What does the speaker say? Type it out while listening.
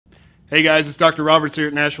Hey guys, it's Dr. Roberts here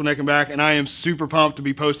at Nashville Neck and Back, and I am super pumped to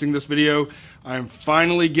be posting this video. I am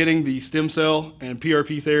finally getting the stem cell and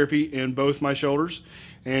PRP therapy in both my shoulders.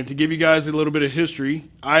 And to give you guys a little bit of history,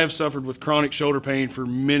 I have suffered with chronic shoulder pain for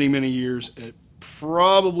many, many years. It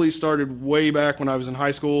probably started way back when I was in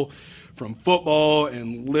high school from football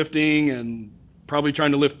and lifting and probably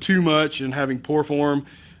trying to lift too much and having poor form.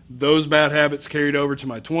 Those bad habits carried over to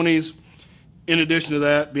my 20s. In addition to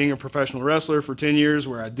that, being a professional wrestler for 10 years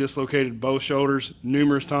where I dislocated both shoulders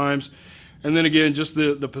numerous times. And then again, just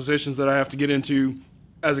the positions that I have to get into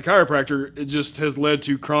as a chiropractor, it just has led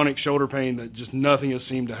to chronic shoulder pain that just nothing has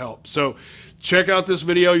seemed to help. So check out this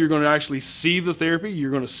video. You're going to actually see the therapy.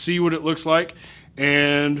 You're going to see what it looks like,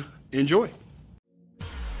 and enjoy.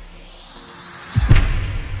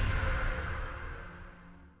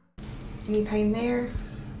 Any pain there?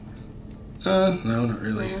 No, not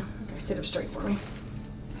really. No. Okay, sit up straight for me.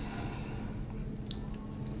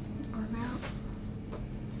 Arm out.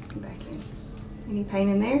 Come back in. Any pain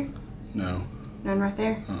in there? No. None right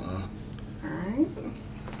there? Uh-uh. Alright.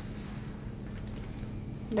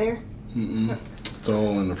 There? Mm-mm. It's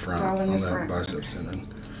all in the front, all in on the that front. bicep tendon.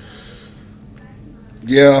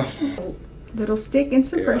 Yeah. Little stick and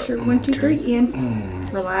some pressure. 1, 2, 3, in.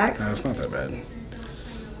 Relax. No, it's not that bad.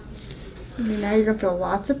 And now you're going to feel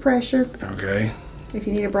lots of pressure. Okay. If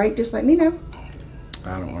you need a break, just let me know.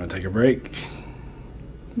 I don't want to take a break.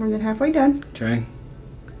 More than halfway done. Okay.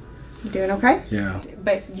 You doing okay? Yeah.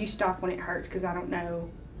 But you stop when it hurts because I don't know.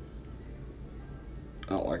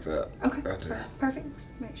 I don't like that. Okay. Right there. Perfect.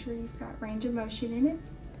 Make sure you've got range of motion in it.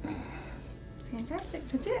 Fantastic.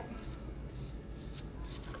 That's it.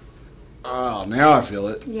 Oh, now I feel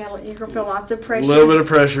it. Yeah, you're going to feel lots of A pressure. little bit of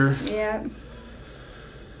pressure. Yeah.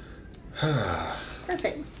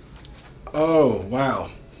 Perfect. Oh,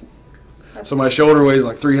 wow. So my shoulder weighs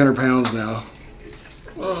like 300 pounds now.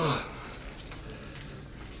 Oh.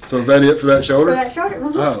 So is that it for that shoulder? For that shoulder?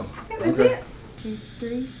 Mm-hmm. Oh, Yeah, that's okay. it. 2,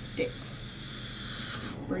 3, stick.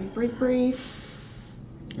 Breathe, breathe, breathe.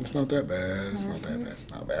 It's not that bad. It's not that bad. It's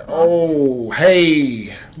not bad. Oh,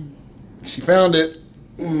 hey. She found it.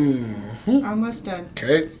 Mm-hmm. Almost done.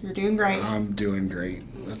 Okay. You're doing great. I'm doing great.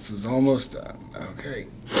 This is almost done. Okay.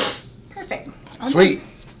 Perfect. Sweet.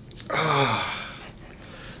 Ah,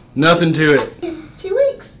 nothing to it. 2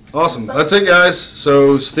 weeks. Awesome. That's it, guys.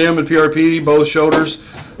 So stem and PRP, both shoulders.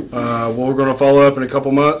 We're going to follow up in a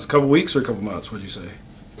couple weeks or a couple months. What'd you say?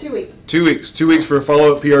 2 weeks. 2 weeks. 2 weeks for a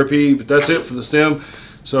follow-up PRP, but that's it for the stem.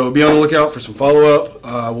 So be on the lookout for some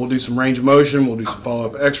follow-up. We'll do some range of motion. We'll do some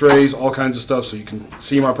follow-up x-rays, all kinds of stuff so you can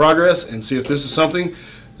see my progress and see if this is something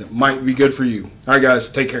that might be good for you. All right, guys.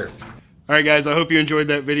 Take care. All right, guys, I hope you enjoyed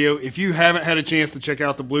that video. If you haven't had a chance to check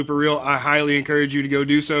out the blooper reel, I highly encourage you to go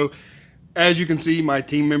do so. As you can see, my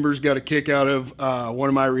team members got a kick out of one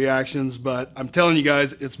of my reactions, but I'm telling you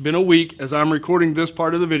guys, it's been a week. As I'm recording this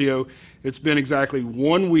part of the video, it's been exactly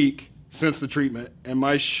 1 week since the treatment, and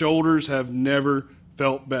my shoulders have never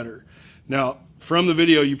felt better. Now, from the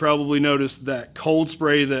video, you probably noticed that cold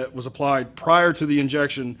spray that was applied prior to the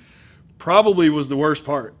injection probably was the worst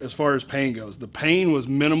part as far as pain goes. The pain was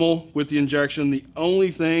minimal with the injection. The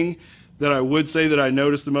only thing that I would say that I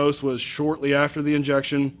noticed the most was shortly after the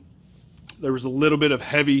injection, there was a little bit of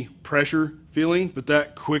heavy pressure feeling, but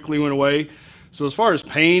that quickly went away. So as far as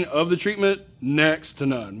pain of the treatment, next to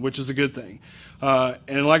none, which is a good thing.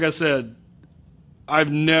 And like I said,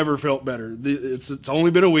 I've never felt better. It's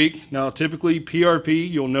only been a week. Now, typically PRP,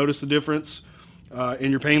 you'll notice the difference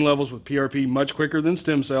in your pain levels with PRP much quicker than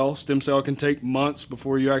stem cell. Stem cell can take months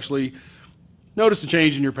before you actually notice a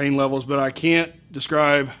change in your pain levels, but I can't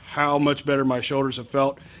describe how much better my shoulders have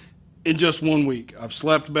felt in just 1 week. I've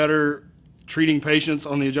slept better. Treating patients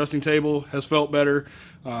on the adjusting table has felt better.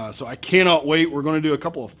 So I cannot wait. We're going to do a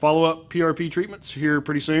couple of follow-up PRP treatments here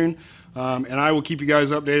pretty soon. And I will keep you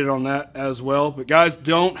guys updated on that as well. But guys,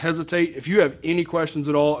 don't hesitate. If you have any questions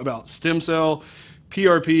at all about stem cell,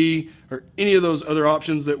 PRP, or any of those other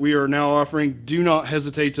options that we are now offering, do not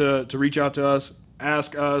hesitate to reach out to us,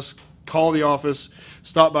 ask us, call the office,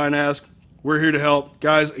 stop by and ask. We're here to help.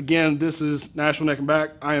 Guys, again, this is Nashville Neck and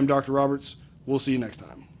Back. I am Dr. Roberts. We'll see you next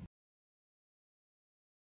time.